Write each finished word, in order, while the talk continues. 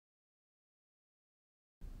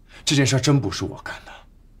这件事真不是我干的，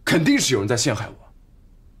肯定是有人在陷害我。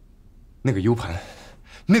那个 U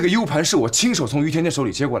盘是我亲手从于甜甜手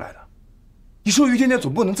里接过来的。你说于甜甜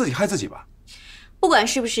总不能自己害自己吧？不管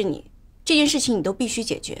是不是你，这件事情你都必须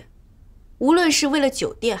解决，无论是为了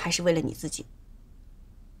酒店还是为了你自己。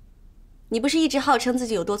你不是一直号称自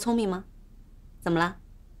己有多聪明吗？怎么了？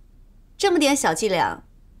这么点小伎俩，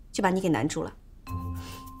就把你给难住了？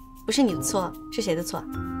不是你的错，是谁的错？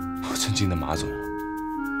尊敬的马总，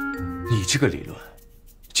你这个理论，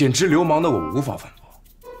简直流氓的我无法反驳。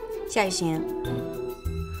夏雨欣，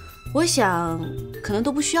我想可能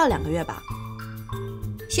都不需要2个月吧。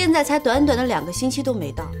现在才短短的2个星期都没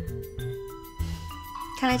到，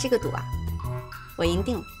看来这个赌啊，我赢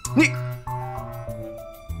定了。你，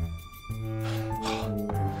好，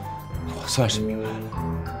我算是明白了，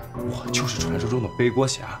我就是传说中的背锅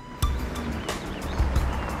侠。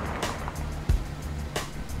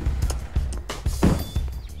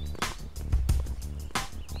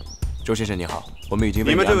周先生你好，我们已经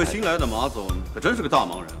为你们这位新来的马总可真是个大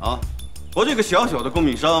忙人啊！我这个小小的供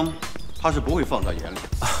应商，他是不会放在眼里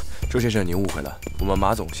的。周先生您误会了，我们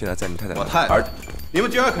马总现在在您太太那。我太太，你们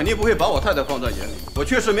居然肯定不会把我太太放在眼里。我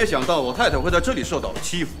确实没想到我太太会在这里受到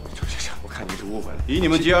欺负。周先生，我看您是误会了。以你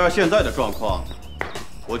们 GR 现在的状况，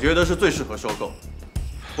我觉得是最适合收购。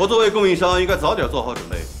我作为供应商，应该早点做好准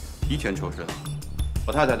备，提前抽身。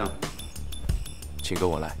我太太呢？请跟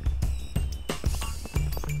我来。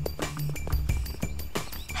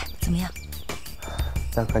怎么样？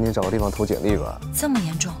咱赶紧找个地方投简历吧。这么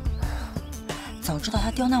严重？早知道他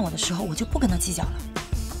刁难我的时候，我就不跟他计较了。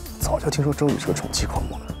早就听说周宇是个宠妻狂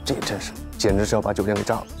魔，这真是简直是要把酒店给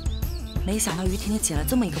炸了。没想到于甜甜捡了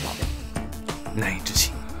这么一个宝贝，难以置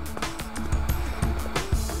信。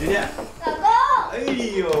甜甜，老公，哎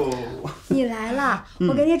呦，你来了，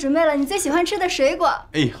我给你准备了你最喜欢吃的水果。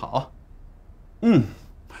哎，好，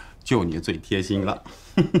就你最贴心了。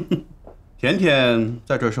甜甜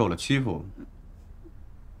在这儿受了欺负，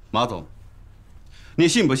马总，你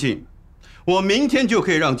信不信？我明天就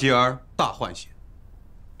可以让杰儿大换血。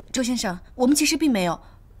周先生，我们其实并没有。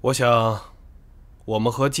我想，我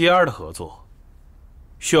们和 GR 的合作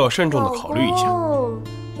需要慎重的考虑一下。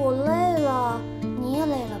我累了，你也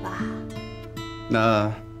累了吧？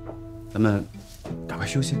那咱们赶快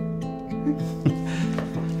休息。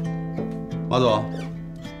马总，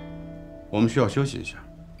我们需要休息一下。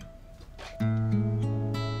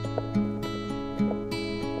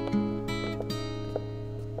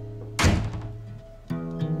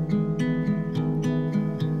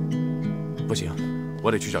不行，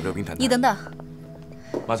我得去找刘冰谈谈。你等等，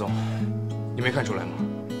马总，你没看出来吗？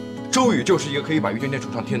周宇就是一个可以把于甜甜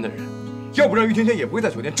宠上天的人，要不然于甜甜也不会在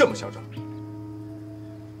酒店这么嚣张。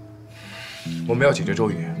我们要解决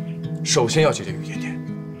周宇，首先要解决于甜甜。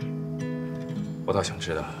我倒想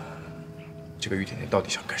知道，这个于甜甜到底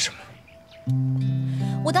想干什么。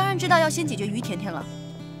我当然知道要先解决于甜甜了。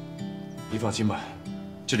你放心吧，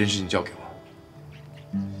这件事情交给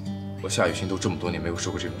我。我夏雨欣都这么多年没有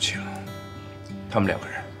受过这种气了。他们2个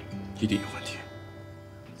人一定有问题。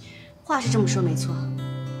话是这么说没错，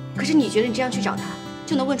可是你觉得你这样去找他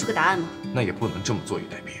就能问出个答案吗？那也不能这么坐以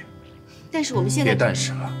待毙。但是我们现在……别但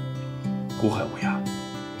是了，苦海无涯，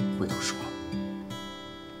回头是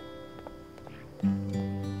岸。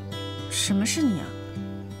什么是你啊？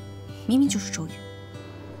明明就是周宇。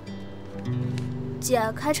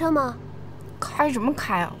姐，开车吗？开什么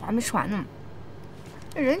开啊？我还没吃完呢。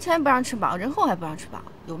人前不让吃饱，人后还不让吃饱，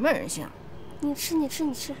有没有人性啊？你吃，你吃，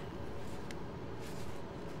你吃。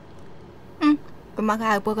给马可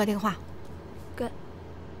爱拨个电话。给。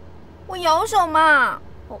我有手嘛。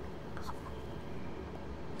哦，好。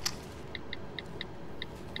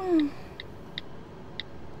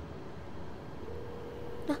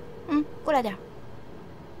过来点。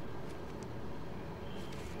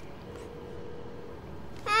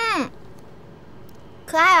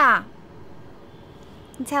可爱啊。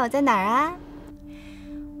你猜我在哪儿啊？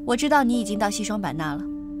我知道你已经到西双版纳了，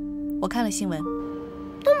我看了新闻。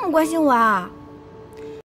这么关心我啊？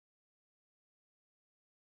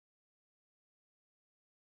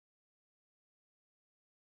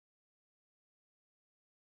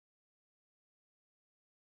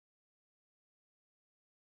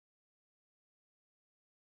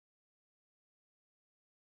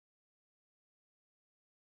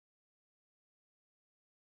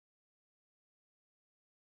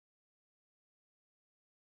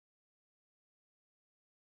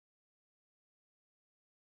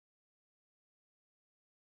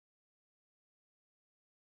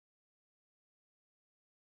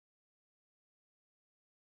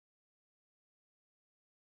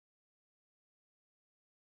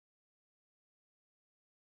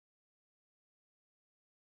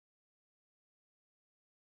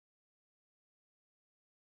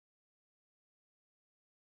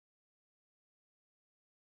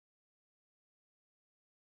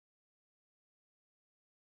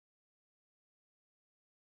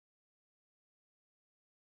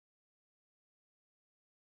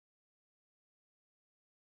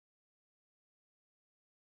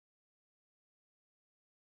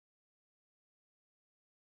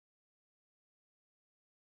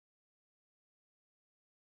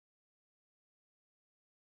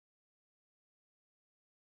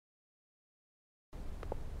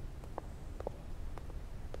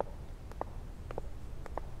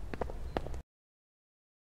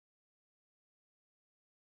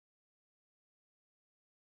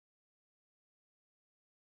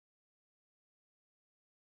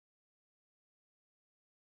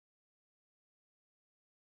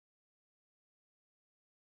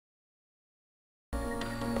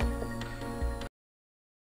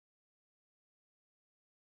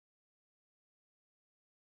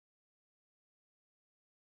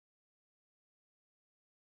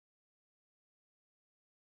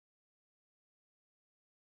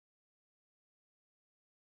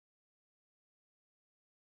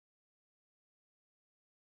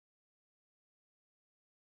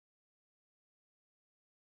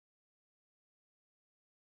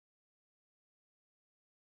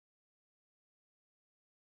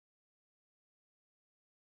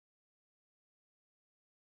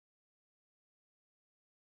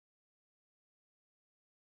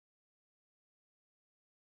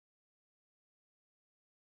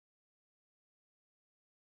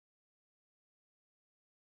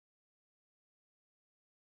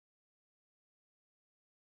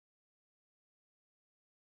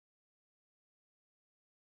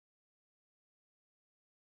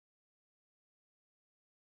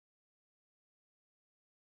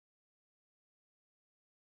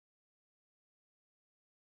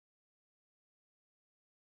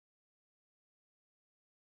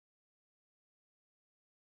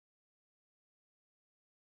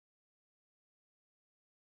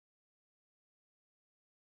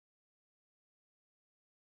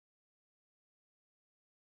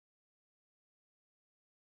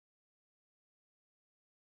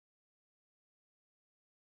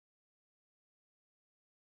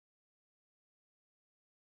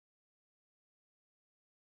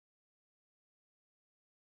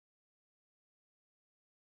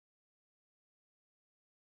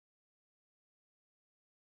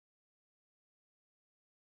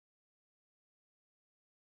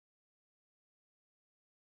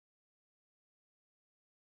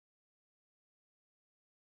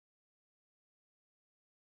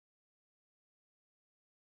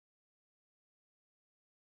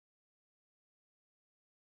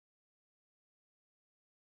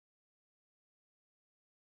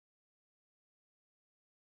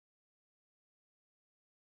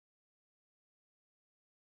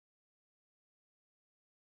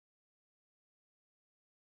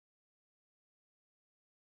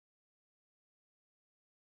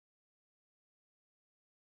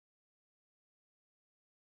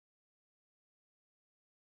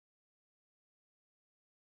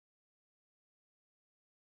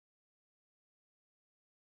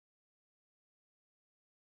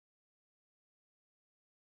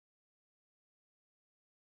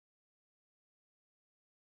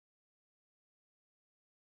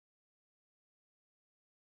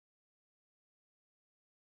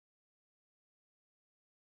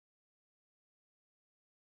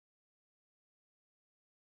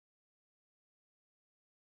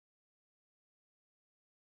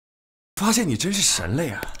发现你真是神了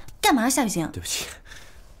呀！干嘛，夏雨晴？对不起，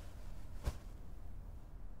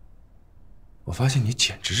我发现你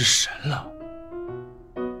简直是神了。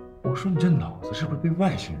我说你这脑子是不是被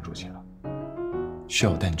外星人入侵了？需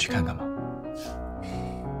要我带你去看看吗？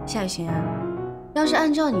夏雨晴啊，要是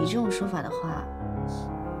按照你这种说法的话，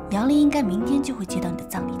杨丽应该明天就会接到你的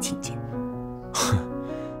葬礼请柬。哼，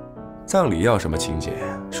葬礼要什么请柬？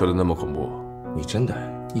说的那么恐怖，你真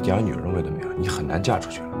的一点女人味都没有，你很难嫁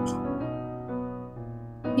出去了，好不好？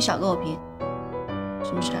你少跟我贫，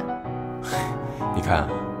什么事？你看啊，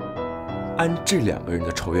按这2个人的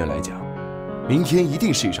仇怨来讲，明天一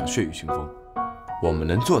定是一场血雨腥风。我们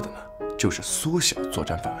能做的呢，就是缩小作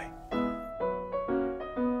战范围。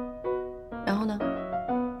然后呢？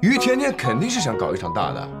于甜甜肯定是想搞一场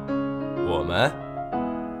大的，我们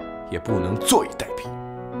也不能坐以待毙。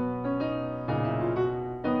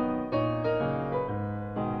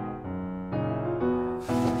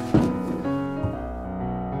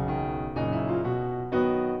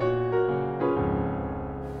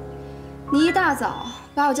你一大早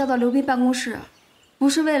把我叫到刘斌办公室，不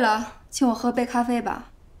是为了请我喝杯咖啡吧？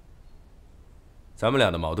咱们俩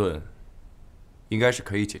的矛盾，应该是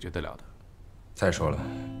可以解决得了的。再说了，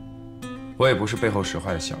我也不是背后使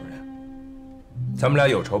坏的小人，咱们俩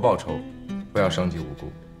有仇报仇，不要伤及无辜。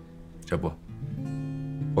这不，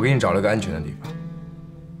我给你找了个安全的地方。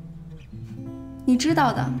你知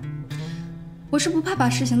道的，我是不怕把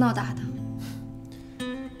事情闹大的。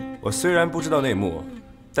我虽然不知道内幕，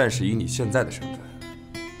但是以你现在的身份，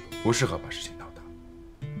不适合把事情闹大。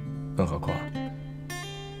更何况，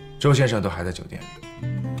周先生都还在酒店里。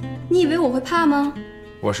你以为我会怕吗？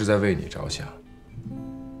我是在为你着想。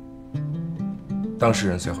当事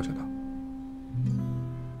人随后就到。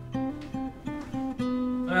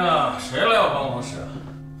哎呀，谁来我办公室？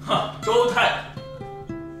哈，周太。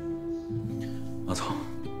马总，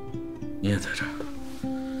你也在这儿。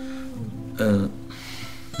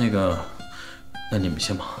那你们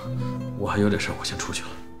先忙，我还有点事儿，我先出去了。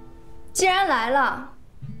既然来了，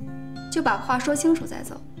就把话说清楚再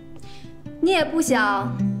走。你也不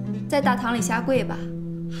想在大堂里下跪吧？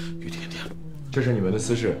于甜甜，这是你们的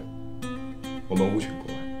私事，我们无权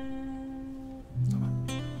过问。走吧。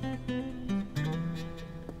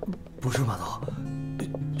不是马总，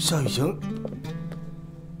夏雨晴。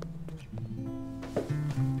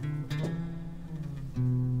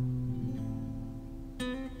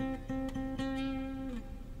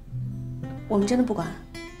我们真的不管？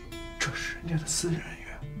这是人家的私人恩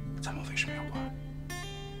怨，咱们为什么要管？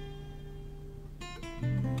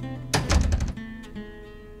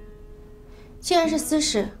既然是私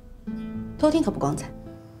事，偷听可不光彩。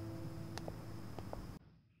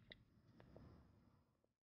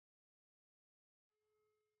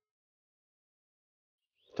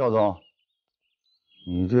赵总，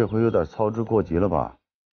你这回有点操之过急了吧？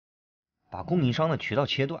把供应商的渠道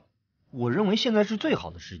切断，我认为现在是最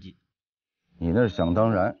好的时机。你那是想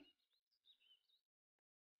当然，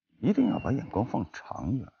一定要把眼光放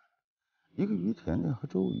长远。一个于甜甜和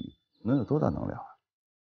周宇能有多大能量啊？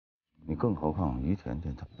你更何况于甜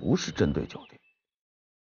甜她不是针对酒店。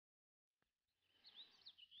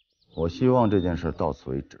我希望这件事到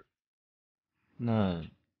此为止。那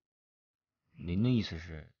您的意思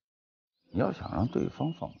是？你要想让对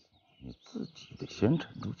方放松，你自己得先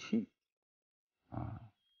沉住气啊，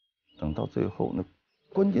等到最后那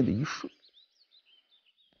关键的一瞬，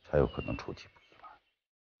才有可能出其不意嘛。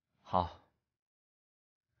好，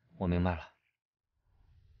我明白了。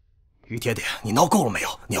于甜甜，你闹够了没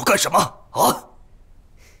有？你要干什么啊？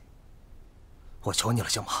我求你了，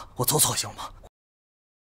行吗？我走走行吗？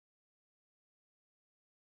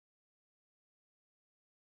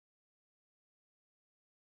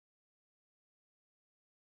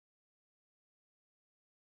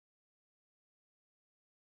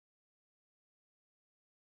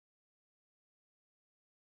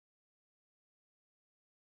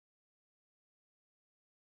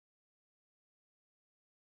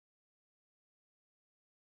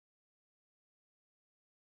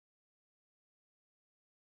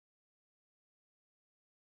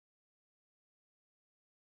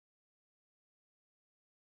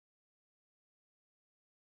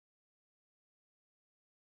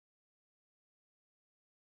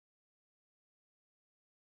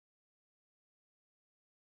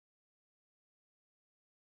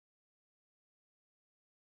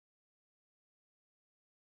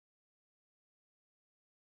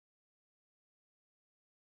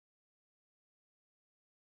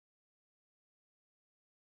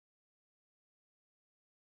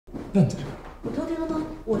那你在这干嘛？我偷听了吗？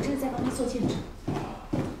我这是在帮他做见证。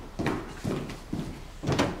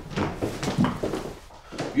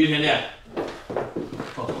于甜甜。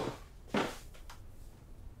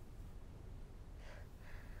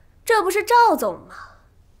这不是赵总吗？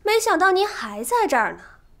没想到您还在这儿呢。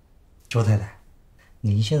周太太，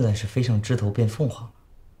您现在是飞上枝头变凤凰了，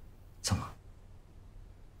怎么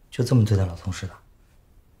就这么对待老同事的？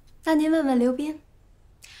那您问问刘斌，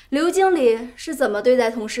刘经理是怎么对待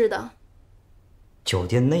同事的？酒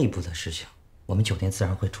店内部的事情，我们酒店自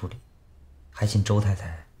然会处理，还请周太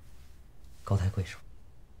太高抬贵手。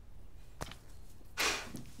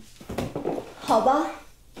好吧，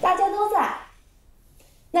大家都在，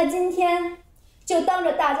那今天就当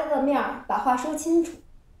着大家的面把话说清楚。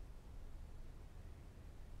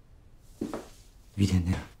于甜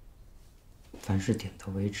甜，凡事点到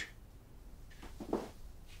为止。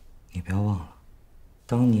你不要忘了，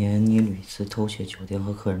当年你屡次偷窃酒店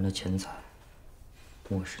和客人的钱财，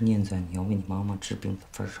我是念在你要为你妈妈治病的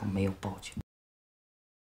份上没有报警。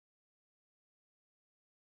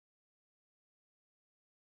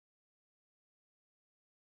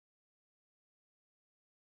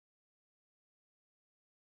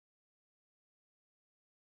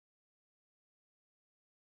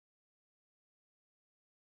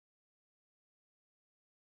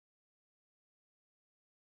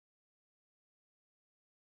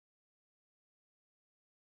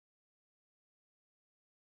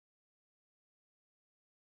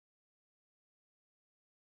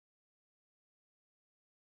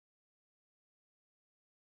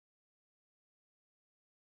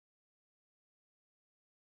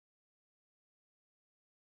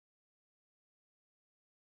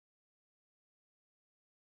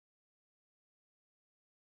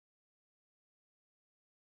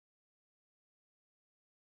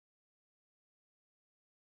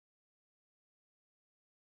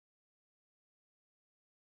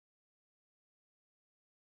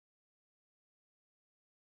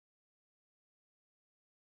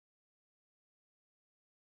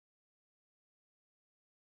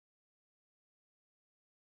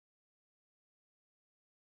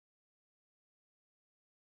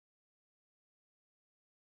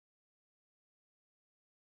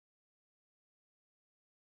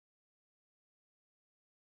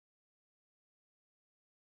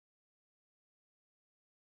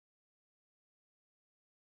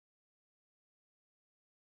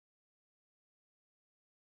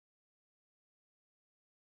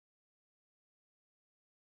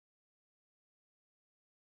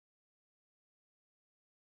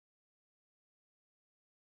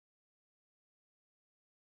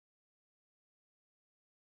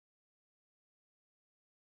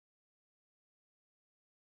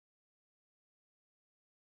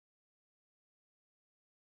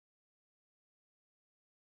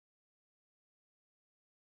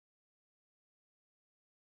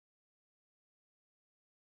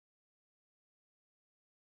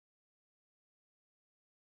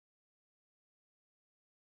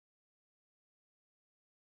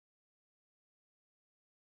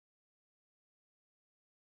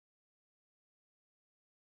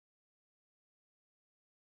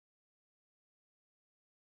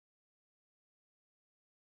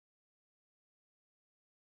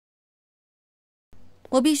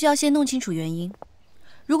我必须要先弄清楚原因。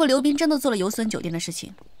如果刘斌真的做了有损酒店的事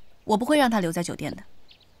情，我不会让他留在酒店的。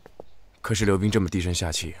可是刘斌这么低声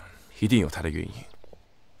下气，一定有他的原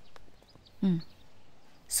因。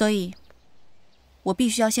所以，我必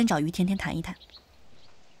须要先找于甜甜谈一谈。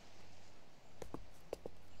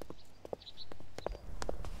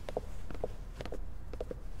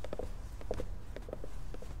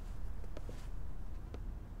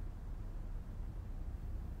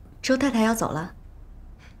周太太要走了。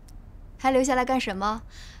还留下来干什么？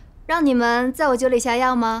让你们在我酒里下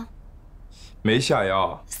药吗？没下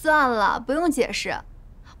药。算了，不用解释。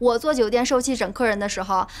我做酒店受气整客人的时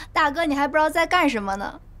候，大哥你还不知道在干什么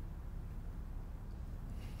呢。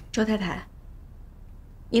周太太，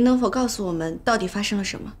您能否告诉我们到底发生了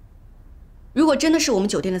什么？如果真的是我们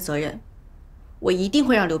酒店的责任，我一定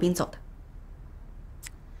会让刘斌走的。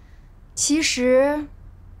其实，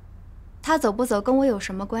他走不走跟我有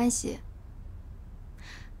什么关系？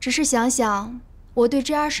只是想想，我对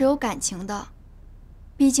JR是有感情的，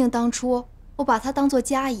毕竟当初我把他当作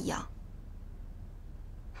家一样。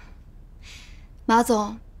马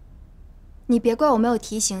总，你别怪我没有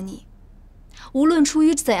提醒你，无论出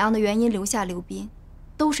于怎样的原因留下刘斌，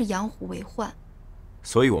都是养虎为患。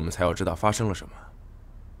所以我们才要知道发生了什么。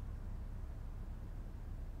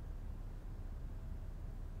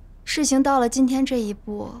事情到了今天这一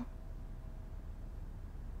步，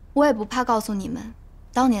我也不怕告诉你们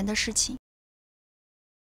当年的事情。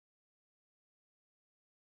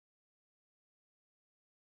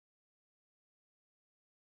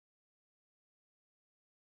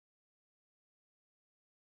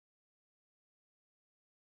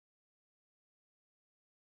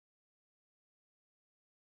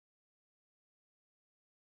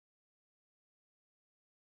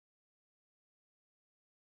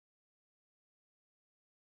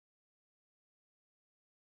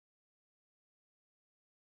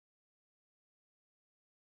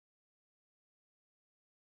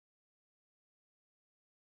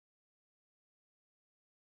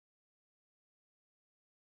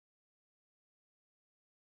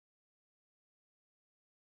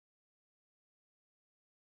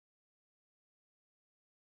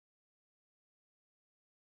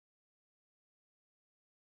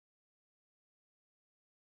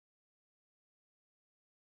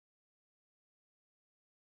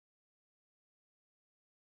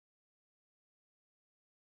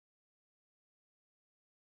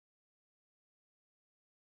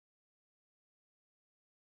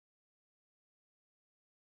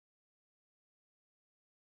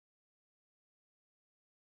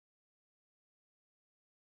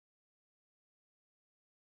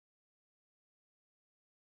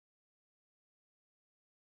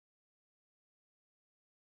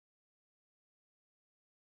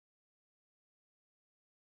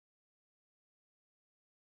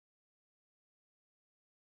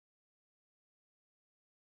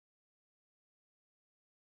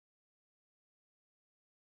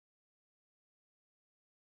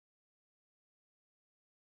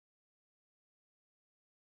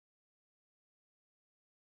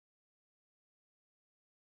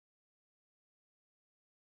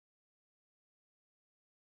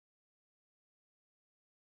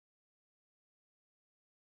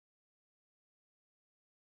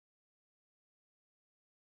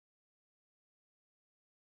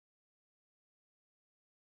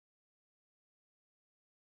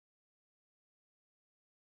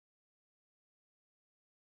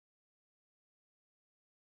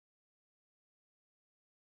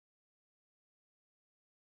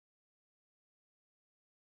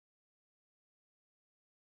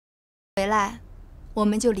回来，我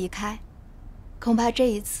们就离开。恐怕这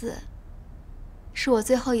一次是我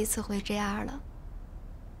最后一次回 JR 了。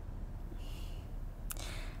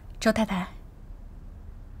周太太，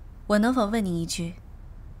我能否问您一句？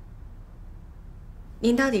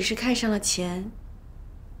您到底是看上了钱，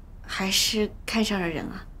还是看上了人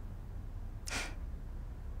啊？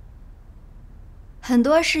很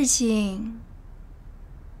多事情，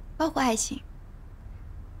包括爱情，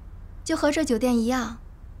就和这酒店一样，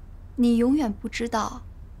你永远不知道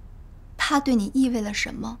它对你意味了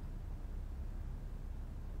什么。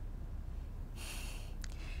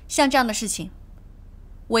像这样的事情，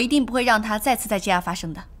我一定不会让它再次在 JR 发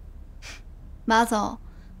生的。马总，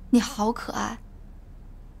你好可爱。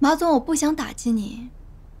马总，我不想打击你，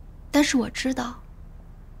但是我知道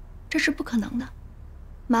这是不可能的。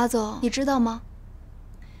马总，你知道吗？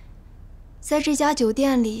在这家酒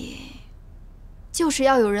店里，就是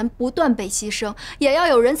要有人不断被牺牲，也要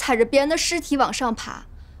有人踩着别人的尸体往上爬。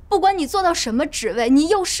不管你做到什么职位，你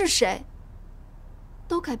又是谁，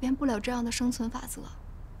都改变不了这样的生存法则。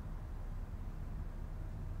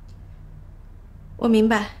我明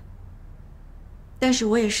白，但是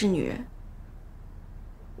我也是女人，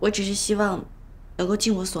我只是希望能够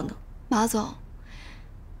尽我所能。马总，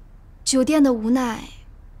酒店的无奈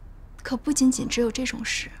可不仅仅只有这种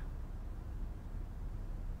事。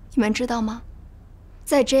你们知道吗？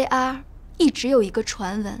在 JR 一直有一个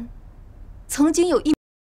传闻，曾经有一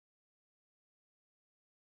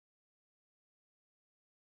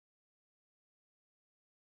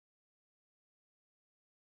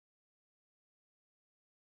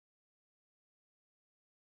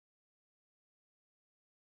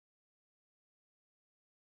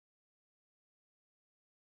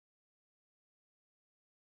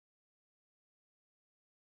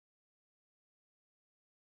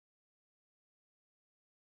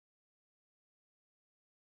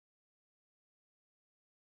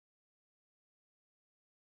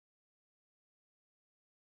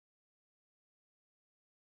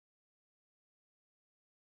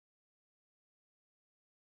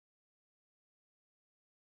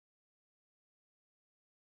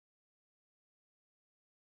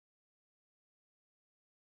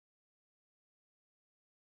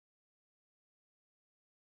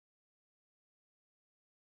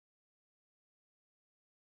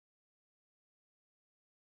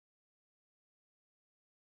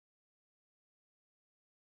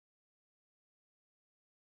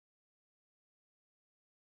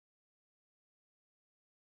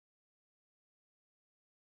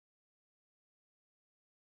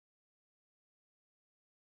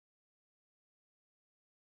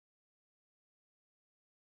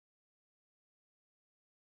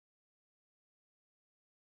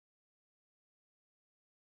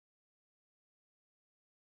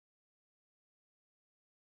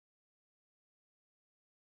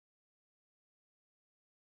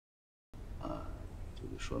这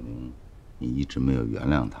就说明你一直没有原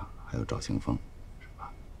谅他，还有赵清风，是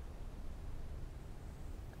吧？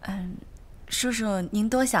叔叔您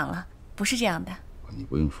多想了，不是这样的。你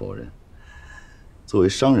不用否认，作为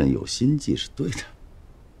商人有心计是对的。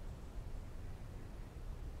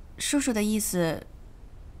叔叔的意思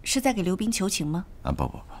是在给刘斌求情吗？啊，不，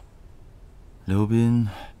刘斌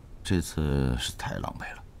这次是太狼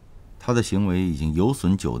狈了，他的行为已经有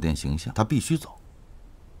损酒店形象，他必须走。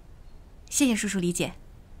谢谢叔叔理解。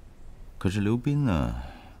可是刘斌呢，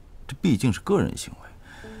这毕竟是个人行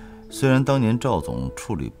为，虽然当年赵总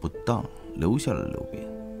处理不当，留下了刘斌，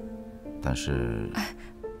但是……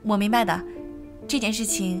我明白的，这件事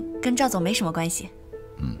情跟赵总没什么关系。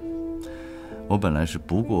我本来是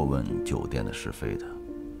不过问酒店的是非的，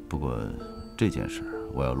不过这件事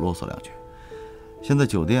我要啰嗦两句。现在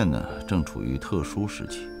酒店呢正处于特殊时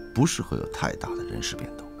期，不适合有太大的人事变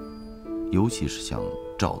动，尤其是像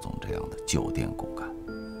赵总这样的酒店骨干。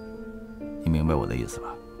你明白我的意思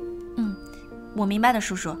吧？我明白的，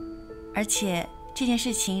叔叔。而且这件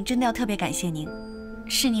事情真的要特别感谢您，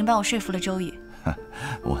是您帮我说服了周宇。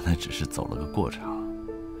我那只是走了个过场。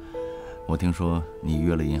我听说你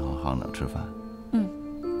约了银行行长吃饭。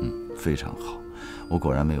非常好，我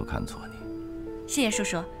果然没有看错你。谢谢叔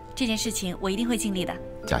叔，这件事情我一定会尽力的。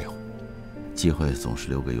加油，机会总是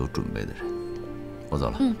留给有准备的人。我走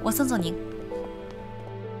了。我送送您。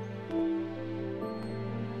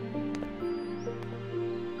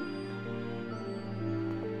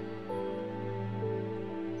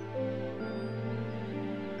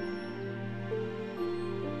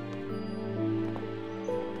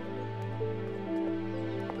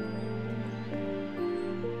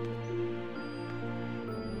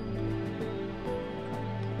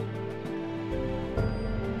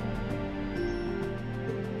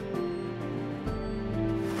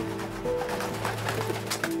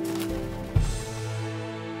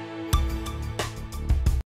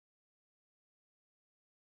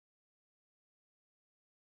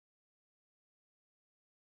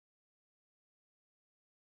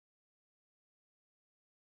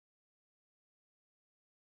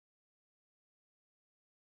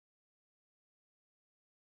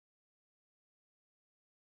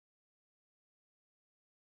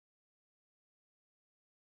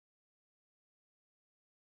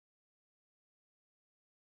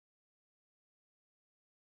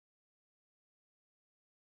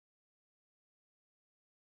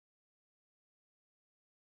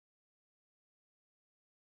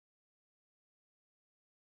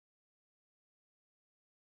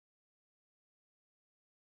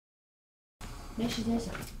没时间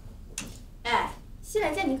想。哎，新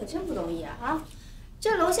来见你可真不容易啊！啊，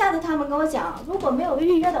这楼下的他们跟我讲，如果没有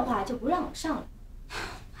预约的话，就不让我上来。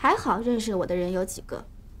还好认识我的人有几个，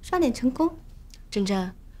刷点成功。珍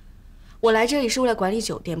珍，我来这里是为了管理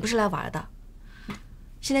酒店，不是来玩的。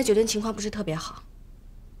现在酒店情况不是特别好，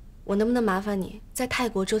我能不能麻烦你在泰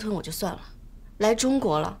国折腾我就算了，来中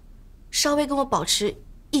国了，稍微跟我保持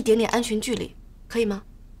一点点安全距离，可以吗？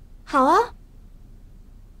好啊。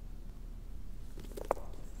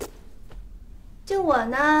就我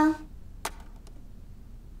呢，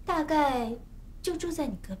大概就住在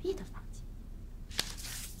你隔壁的房间。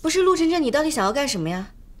不是陆珍珍，你到底想要干什么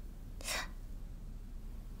呀？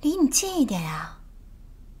离你近一点呀，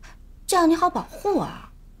这样你好保护我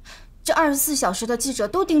啊。这24小时的记者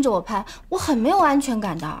都盯着我拍，我很没有安全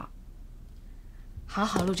感的。好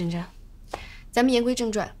好，陆珍珍，咱们言归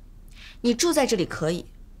正传，你住在这里可以，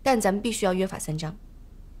但咱们必须要约法3章。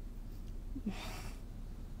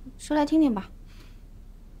说来听听吧。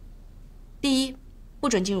第一，不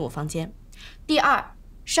准进入我房间；第二，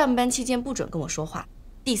上班期间不准跟我说话；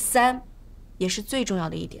第三，也是最重要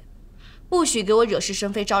的一点，不许给我惹是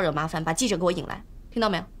生非、招惹麻烦，把记者给我引来，听到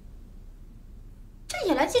没有？这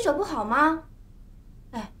引来记者不好吗？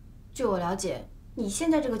哎，据我了解，你现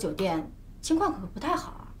在这个酒店情况可不太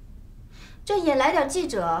好啊。这引来点记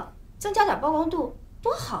者，增加点曝光度，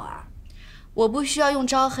多好啊！我不需要用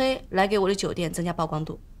招黑来给我的酒店增加曝光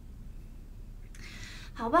度。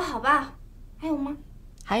好吧，好吧，还有吗？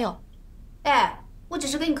还有。哎，我只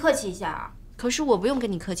是跟你客气一下啊。可是我不用跟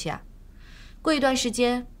你客气啊。过一段时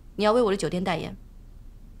间，你要为我的酒店代言。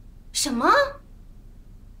什么？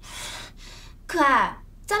可爱，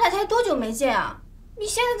咱俩才多久没见啊？你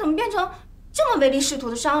现在怎么变成这么唯利是图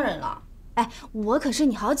的商人了？哎，我可是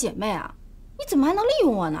你好姐妹啊，你怎么还能利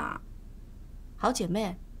用我呢？好姐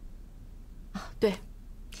妹？啊，对，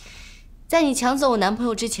在你抢走我男朋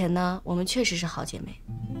友之前呢，我们确实是好姐妹。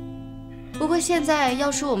不过现在要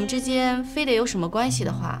说我们之间非得有什么关系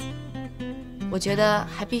的话，我觉得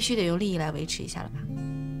还必须得用利益来维持一下了吧？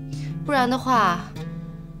不然的话，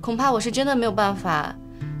恐怕我是真的没有办法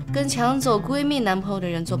跟抢走闺蜜男朋友的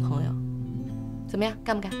人做朋友。怎么样，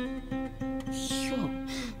干不干？哟，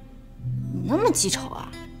你那么记仇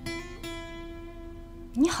啊？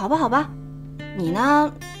你好吧，好吧，你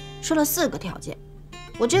呢说了4个条件，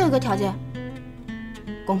我只有1个条件，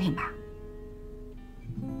公平吧？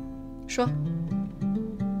说。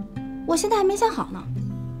我现在还没想好呢。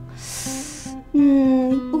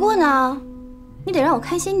不过呢，你得让我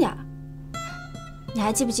开心点。你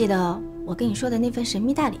还记不记得我跟你说的那份神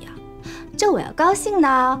秘大礼啊？这我要高兴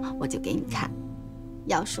呢，我就给你看；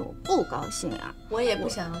要是我不高兴啊，我也不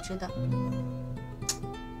想要知道。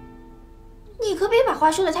你可别把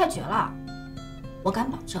话说得太绝了。我敢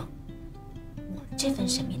保证，我这份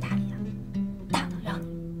神秘大礼啊，大到让你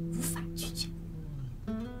无法拒绝。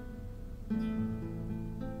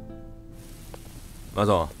马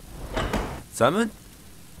总，咱们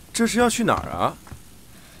这是要去哪儿啊？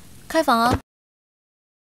开房啊。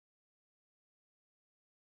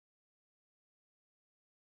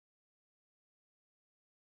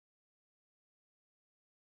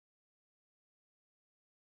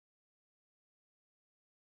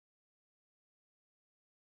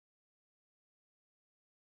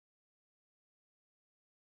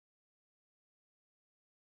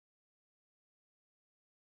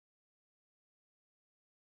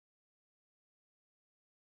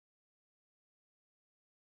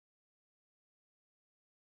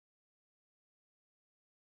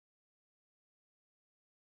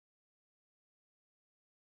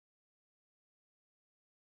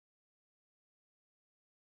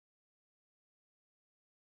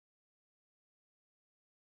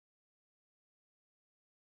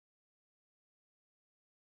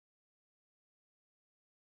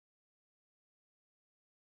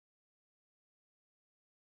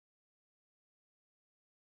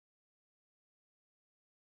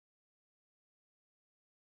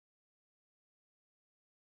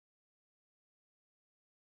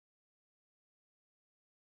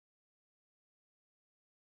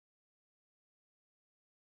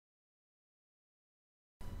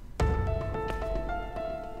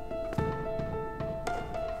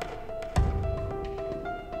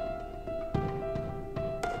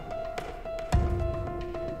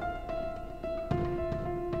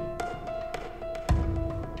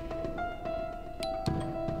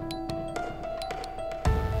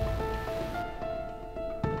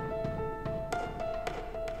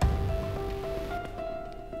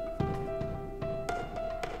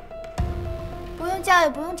叫也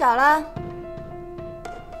不用找了。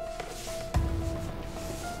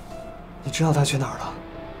你知道他去哪儿了？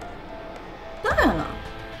当然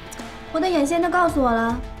我的眼线都告诉我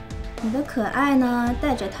了，你的可爱呢，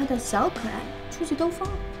带着他的小可爱出去兜风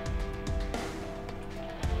了。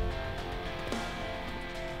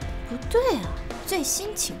不对啊，最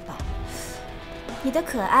新情报，你的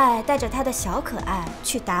可爱带着他的小可爱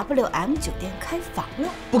去 WM 酒店开房了。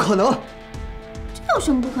不可能！这有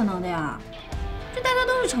什么不可能的呀？这大家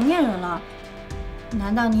都是成年人了，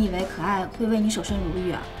难道你以为可爱会为你守身如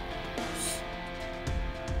玉啊？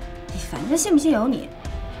反正信不信由你。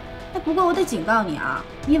哎，不过我得警告你啊，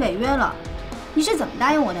你违约了。你是怎么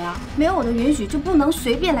答应我的呀？没有我的允许就不能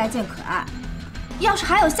随便来见可爱。要是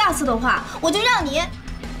还有下次的话，我就让你，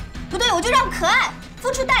不对，我就让可爱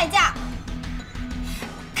付出代价，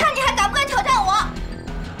看你还敢不敢挑战我。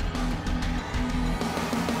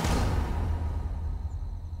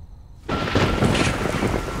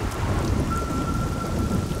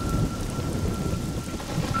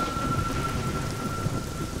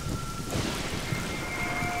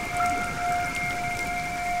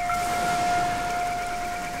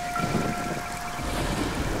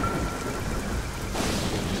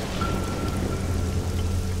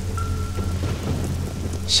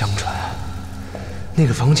相传，那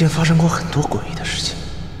个房间发生过很多诡异的事情，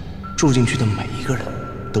住进去的每一个人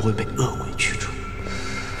都会被恶鬼驱逐。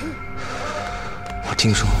我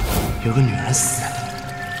听说有个女人死在那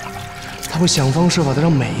里，她会想方设法的让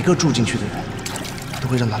每一个住进去的人都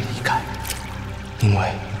会让她离开，因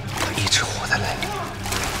为她一直活在那里。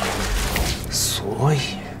所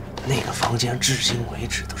以，那个房间至今为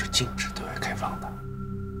止都是禁止对外开放的。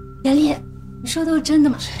严丽，你说的是真的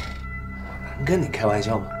吗？能跟你开玩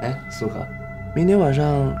笑吗？哎，苏荷，明天晚上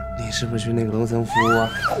你是不是去那个楼层服务啊？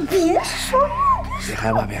别说，别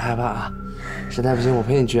害怕，别害怕啊！实在不行我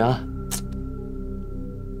陪你去啊。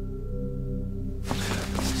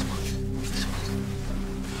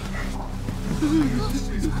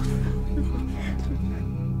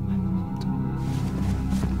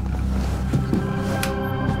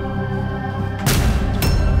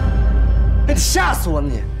哎，吓死我了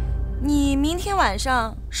你！你明天晚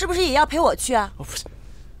上是不是也要陪我去啊？哦，不是，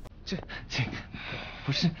这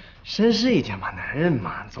不是绅士一点嘛，男人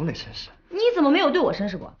嘛，总得绅士。你怎么没有对我绅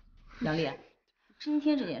士过？梁丽，今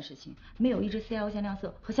天这件事情没有一只 CL 鲜亮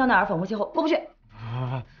色和香奈儿粉红邂逅，过不去。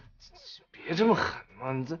别这么狠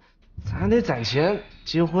嘛，咱还得攒钱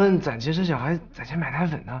结婚，攒钱生小孩，攒钱买奶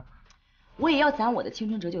粉呢。我也要攒我的青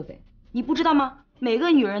春折旧费，你不知道吗？每个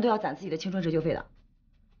女人都要攒自己的青春折旧费的。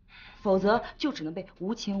否则就只能被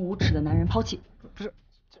无情无耻的男人抛弃。不是，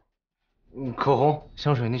口红、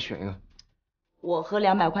香水，你选一个。我和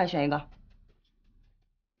200块选一个。200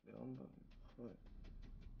块，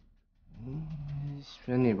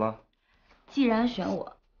选你吧。既然选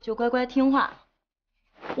我，就乖乖听话，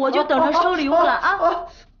我就等着收礼物了啊！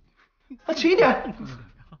轻一点。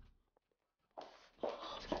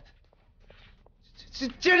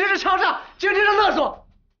简直是敲诈，简直是勒索。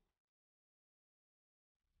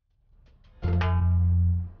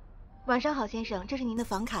晚上好，先生，这是您的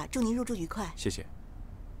房卡，祝您入住愉快。谢谢。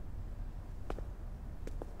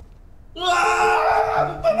不要！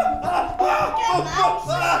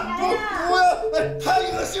太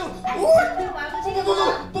恶心了！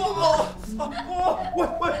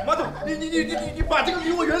喂，马总，你把这个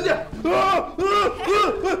离我远点！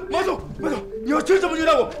马总，你要真这么虐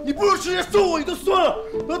待我，你不如直接送我也就算了，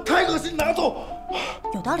太恶心，拿走。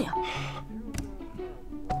有道理啊。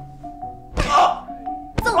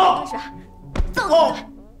揍你就是，揍你！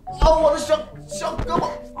我的小胳膊！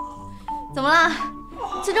怎么了？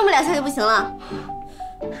就这么2下就不行了？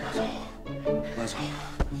马总，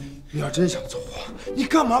你要真想揍我，你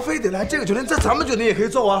干嘛非得来这个酒店？在咱们酒店也可以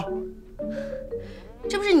揍啊！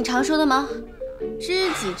这不是你常说的吗？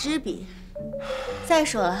知己知彼。再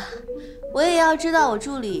说了，我也要知道我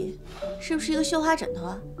助理是不是一个绣花枕头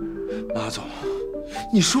啊？马总，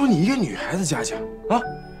你说你一个女孩子家教啊？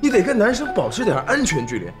你得跟男生保持点安全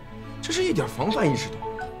距离，这是一点防范意识都没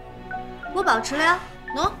有。我保持了呀，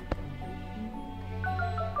喏。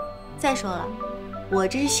再说了，我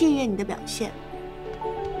这是信任你的表现。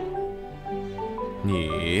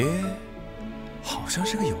你好像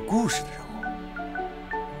是个有故事的人物。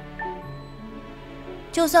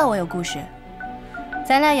就算我有故事，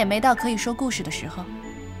咱俩也没到可以说故事的时候。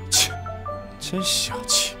切，真小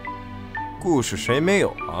气！故事谁没有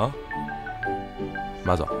啊？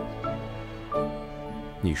马总，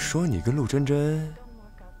你说你跟陆真真，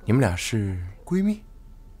你们俩是闺蜜？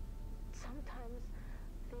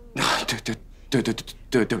啊，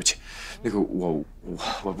对不起，那个我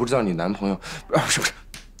不知道你男朋友是不是？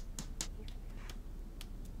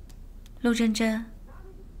陆真真，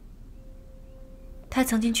她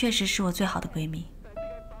曾经确实是我最好的闺蜜，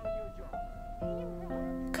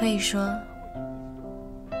可可以说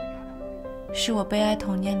是我悲哀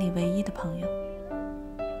童年里唯一的朋友。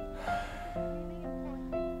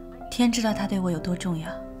天知道他对我有多重要，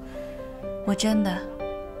我真的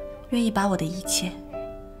愿意把我的一切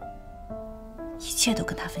都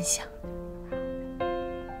跟他分享。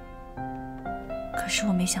可是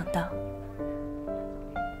我没想到，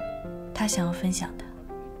他想要分享的，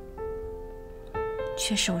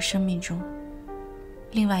却是我生命中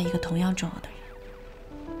另外一个同样重要的人，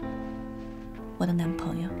我的男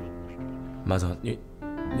朋友。马总，你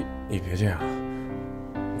别这样，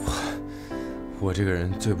我这个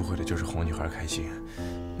人最不会的就是哄女孩开心。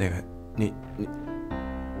那个，你，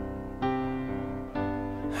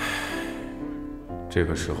这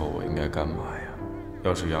个时候我应该干嘛呀？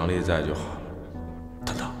要是杨丽在就好了。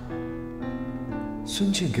等等，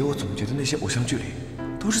孙茜给我总结的那些偶像剧里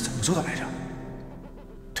都是怎么做的来着？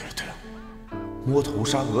对了，摸头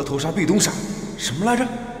杀、额头杀、壁咚杀，什么来着？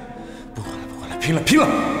不管了，拼了！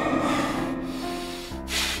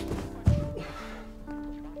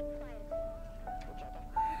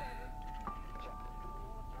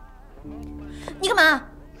你干嘛？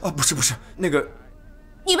啊，不是，那个，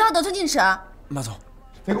你不要得寸进尺啊！马总，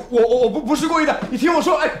那个我不是故意的，你听我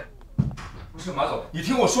说，哎，不是马总，你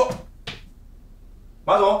听我说，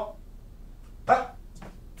马总，哎，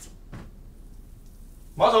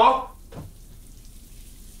马总，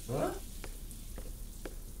嗯。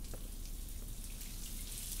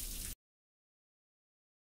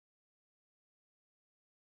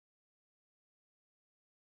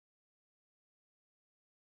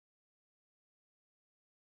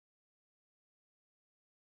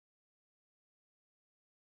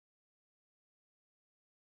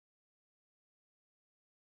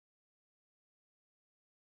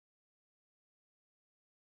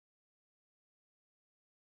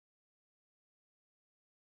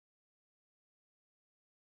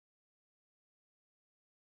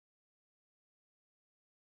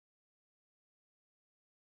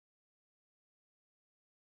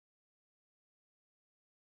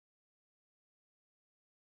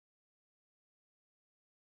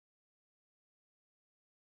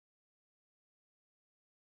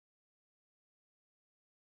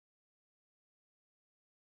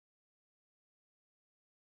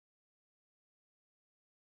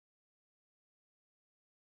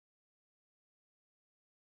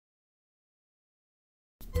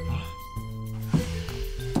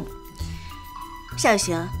夏雨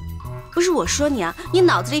行，不是我说你啊，你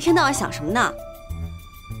脑子里一天到晚想什么呢？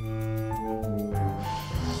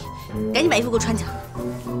赶紧把衣服给我穿起来。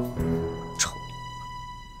丑。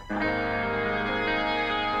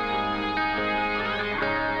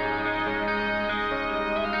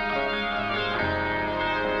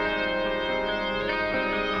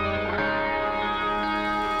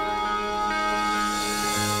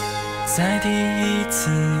在第一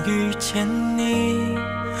次遇见你，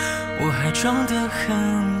我还装得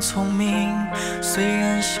很聪明，虽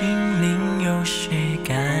然心灵有些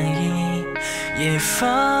感应，也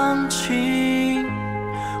放弃。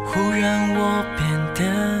忽然我变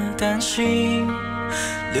得担心，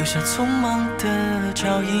留下匆忙的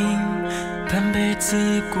脚印，半辈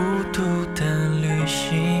子孤独的旅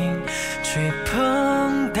行，却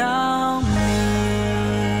碰到你。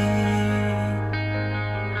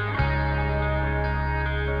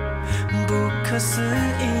不可思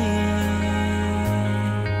议。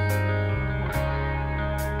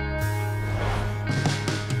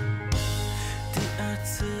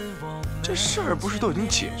这事儿不是都已经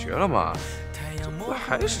解决了吗？怎么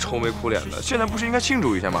还是愁眉苦脸的？现在不是应该庆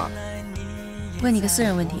祝一下吗？问你个私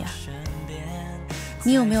人问题啊，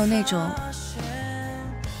你有没有那种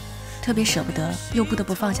特别舍不得又不得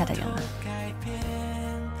不放下的人啊？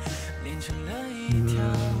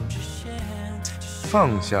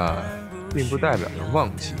放下并不代表着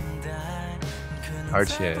忘记，而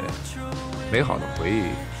且美好的回忆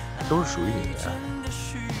都是属于你的。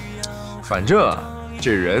反正啊，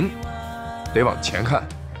这人得往前看。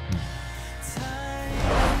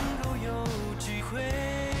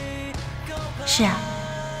是啊，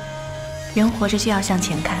人活着就要向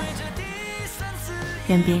前看。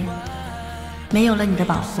袁彬，没有了你的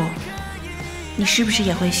保护，你是不是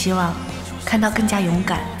也会希望看到更加勇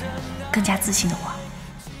敢、更加自信的我？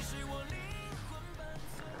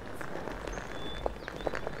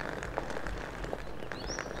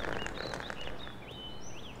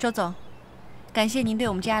周总，感谢您对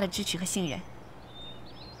我们家的支持和信任。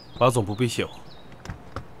马总不必谢我，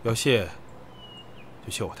要谢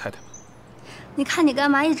就谢我太太吧。你看你干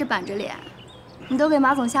嘛一直板着脸？你都给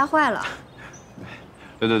马总吓坏了。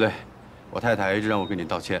对，我太太一直让我跟你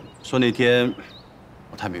道歉，说那天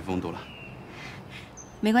我太没风度了。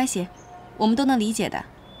没关系，我们都能理解的。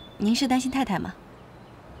您是担心太太吗？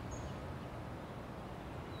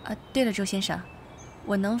对了，周先生，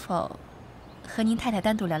我能否和您太太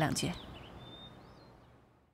单独聊2句？